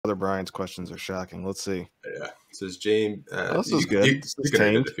Brother Brian's questions are shocking. Let's see. Yeah. It says James. Oh, this is good. This You is can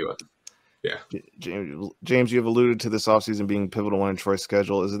end tamed. it if you want. Yeah. James, you have alluded to this offseason being pivotal in Detroit's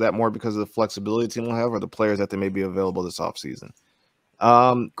schedule. Is that more because of the flexibility the team will have or the players that they may be available this offseason?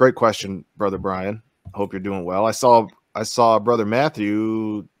 Great question, Brother Brian. Hope you're doing well. I saw Brother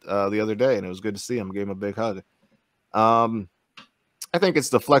Matthew the other day, and it was good to see him. I gave him a big hug. I think it's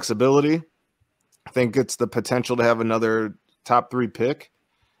the flexibility. I think it's the potential to have another top 3 pick.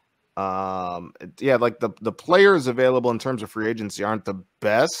 Yeah, like the players available in terms of free agency aren't the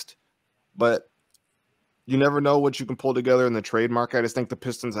best, but you never know what you can pull together in the trade market. I just think the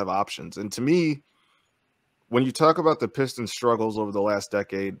Pistons have options. And to me, when you talk about the Pistons' struggles over the last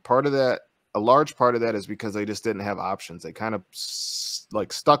decade, a large part of that is because they just didn't have options. They kind of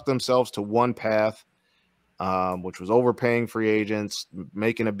like stuck themselves to one path, which was overpaying free agents,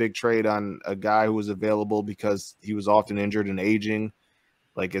 making a big trade on a guy who was available because he was often injured and aging.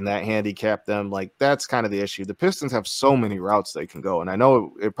 Like, in that handicapped them. Like, that's kind of the issue. The Pistons have so many routes they can go. And I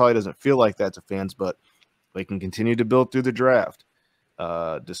know it probably doesn't feel like that to fans, but they can continue to build through the draft.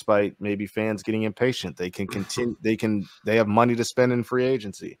 Despite maybe fans getting impatient, they can continue. They have money to spend in free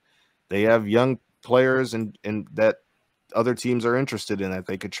agency. They have young players and that other teams are interested in that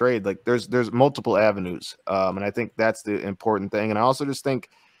they could trade. Like, there's multiple avenues. And I think that's the important thing. And I also just think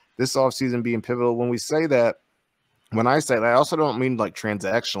this offseason being pivotal, when I say that, I also don't mean like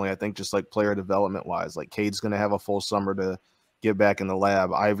transactionally. I think just like player development wise, like Cade's going to have a full summer to get back in the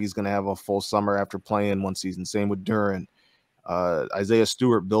lab. Ivy's going to have a full summer after playing one season. Same with Duran. Isaiah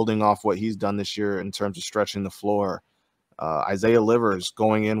Stewart building off what he's done this year in terms of stretching the floor. Isaiah Livers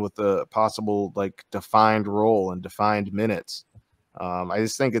going in with a possible like defined role and defined minutes. I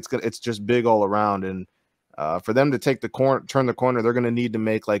just think it's just big all around. And for them to turn the corner, they're going to need to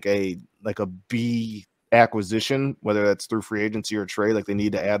make like a B acquisition, whether that's through free agency or trade. Like, they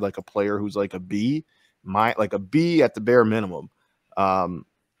need to add like a player who's like a B, like a B at the bare minimum. And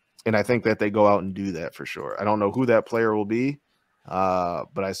I think that they go out and do that for sure. I don't know who that player will be,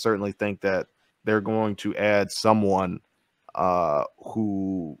 but I certainly think that they're going to add someone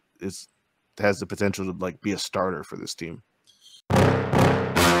who has the potential to like be a starter for this team.